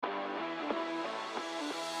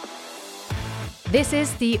This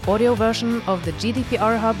is the audio version of the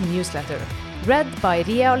GDPRhub newsletter, read by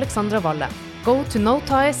Ria Alexandra Valle. Go to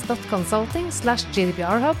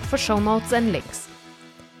notice.consulting/GDPRhub for show notes and links.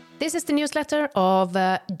 This is the newsletter of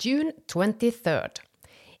June 23rd.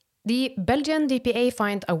 The Belgian DPA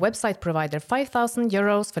fined a website provider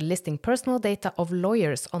 €5,000 for listing personal data of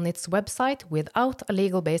lawyers on its website without a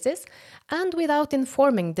legal basis and without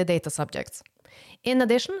informing the data subjects. In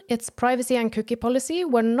addition, its privacy and cookie policy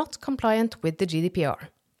were not compliant with the GDPR.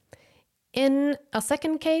 In a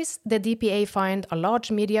second case, the DPA fined a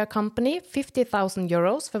large media company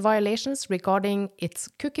 €50,000 for violations regarding its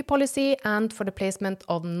cookie policy and for the placement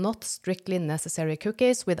of not strictly necessary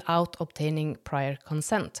cookies without obtaining prior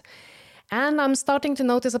consent. And I'm starting to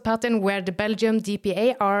notice a pattern where the Belgium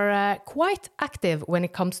DPA are quite active when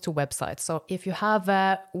it comes to websites. So if you have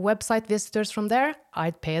website visitors from there,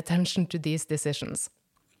 I'd pay attention to these decisions.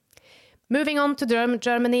 Moving on to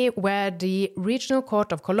Germany, where the Regional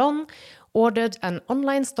Court of Cologne ordered an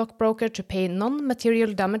online stockbroker to pay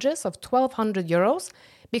non-material damages of €1,200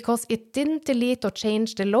 because it didn't delete or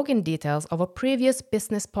change the login details of a previous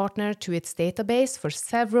business partner to its database for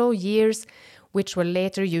several years, which were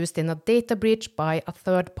later used in a data breach by a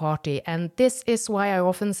third party. And this is why I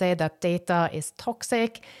often say that data is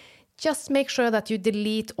toxic. Just make sure that you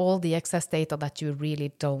delete all the excess data that you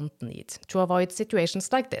really don't need to avoid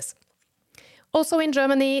situations like this. Also in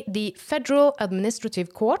Germany, the Federal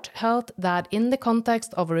Administrative Court held that in the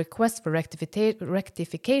context of a request for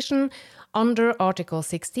rectification under Article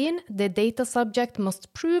 16, the data subject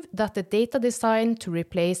must prove that the data designed to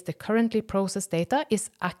replace the currently processed data is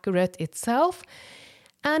accurate itself.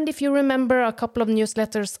 And if you remember a couple of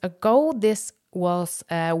newsletters ago, this was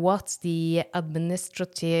what the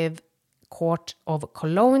Administrative Court of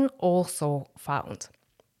Cologne also found.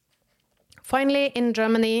 Finally, in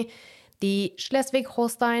Germany, the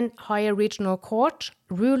Schleswig-Holstein Higher Regional Court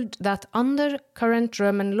ruled that under current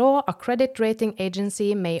German law, a credit rating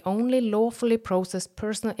agency may only lawfully process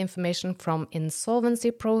personal information from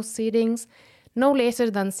insolvency proceedings no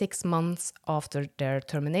later than 6 months after their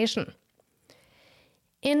termination.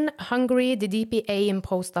 In Hungary, the DPA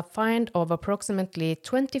imposed a fine of approximately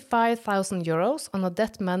 €25,000 on a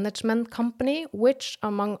debt management company, which,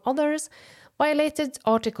 among others, violated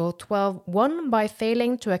Article 12.1 by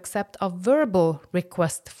failing to accept a verbal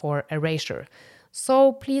request for erasure.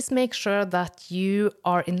 So please make sure that you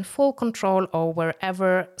are in full control of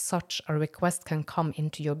wherever such a request can come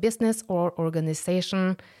into your business or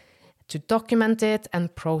organization to document it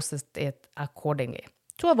and process it accordingly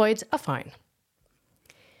to avoid a fine.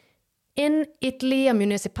 In Italy, a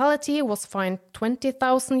municipality was fined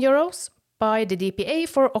 €20,000 by the DPA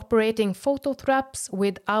for operating photo traps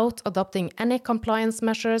without adopting any compliance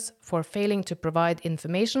measures, for failing to provide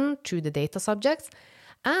information to the data subjects,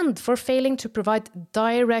 and for failing to provide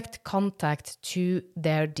direct contact to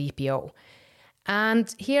their DPO.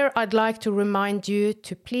 And here I'd like to remind you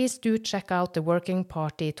to please do check out the Working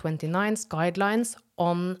Party 29's guidelines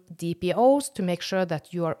on DPOs to make sure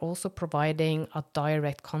that you are also providing a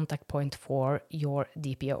direct contact point for your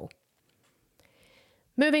DPO.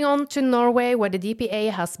 Moving on to Norway, where the DPA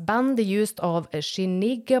has banned the use of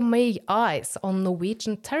shinigami eyes on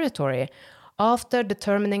Norwegian territory after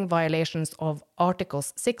determining violations of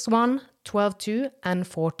Articles 6.1, 12.2 and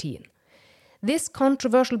 14. This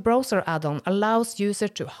controversial browser add-on allows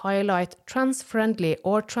users to highlight trans-friendly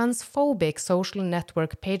or transphobic social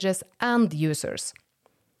network pages and users.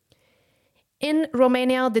 In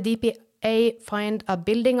Romania, the DPA fined a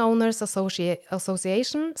building owners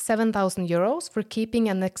association €7,000 for keeping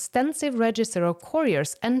an extensive register of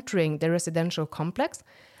couriers entering the residential complex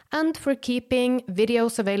and for keeping video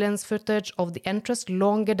surveillance footage of the entrance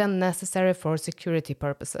longer than necessary for security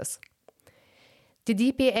purposes. The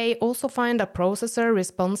DPA also fined a processor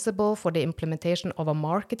responsible for the implementation of a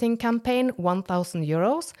marketing campaign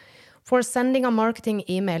 €1,000 for sending a marketing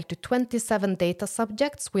email to 27 data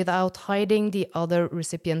subjects without hiding the other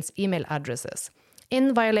recipients' email addresses,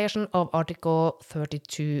 in violation of Article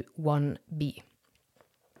 32.1b.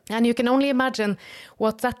 And you can only imagine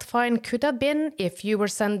what that fine could have been if you were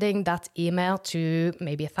sending that email to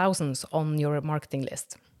maybe thousands on your marketing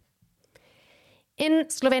list. In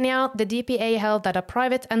Slovenia, the DPA held that a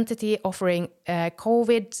private entity offering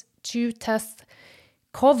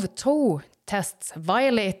COVID-2 tests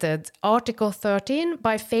violated Article 13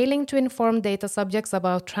 by failing to inform data subjects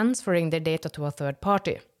about transferring their data to a third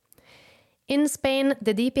party. In Spain,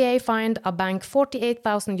 the DPA fined a bank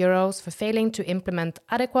 €48,000 for failing to implement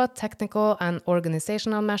adequate technical and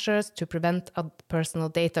organizational measures to prevent a personal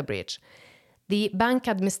data breach. The bank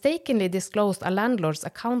had mistakenly disclosed a landlord's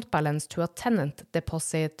account balance to a tenant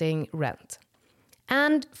depositing rent.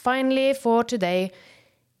 And finally, for today,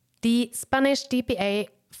 the Spanish DPA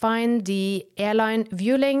fined the airline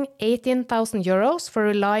Vueling €18,000 for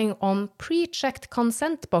relying on pre-checked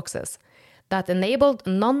consent boxes that enabled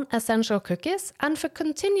non-essential cookies and for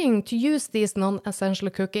continuing to use these non-essential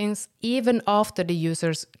cookies even after the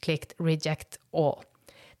users clicked reject all.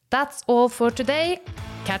 That's all for today.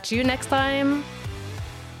 Catch you next time.